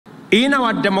In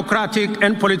our democratic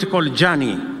and political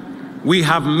journey, we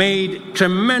have made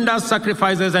tremendous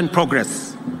sacrifices and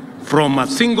progress, from a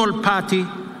single party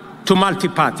to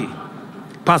multi-party,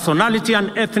 personality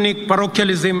and ethnic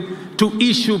parochialism to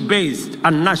issue-based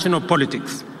and national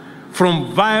politics,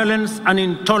 from violence and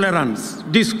intolerance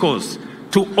discourse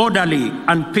to orderly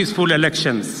and peaceful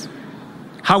elections.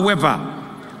 However,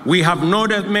 we have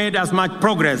not made as much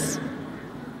progress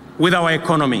with our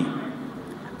economy.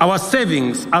 Our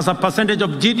savings as a percentage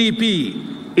of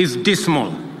GDP is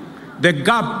dismal. The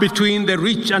gap between the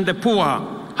rich and the poor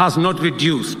has not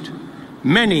reduced.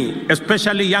 Many,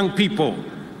 especially young people,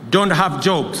 don't have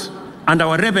jobs, and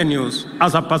our revenues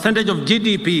as a percentage of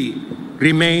GDP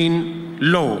remain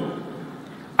low.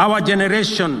 Our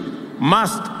generation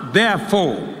must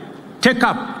therefore take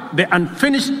up the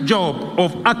unfinished job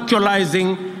of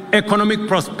actualizing economic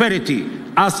prosperity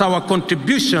as our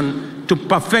contribution to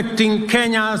perfecting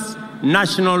Kenya's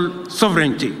national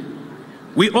sovereignty.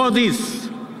 We owe this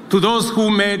to those who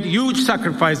made huge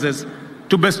sacrifices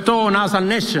to bestow on us a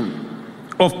nation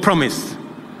of promise.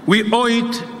 We owe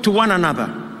it to one another,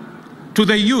 to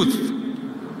the youth,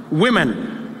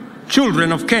 women,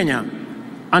 children of Kenya,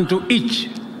 and to each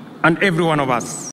and every one of us.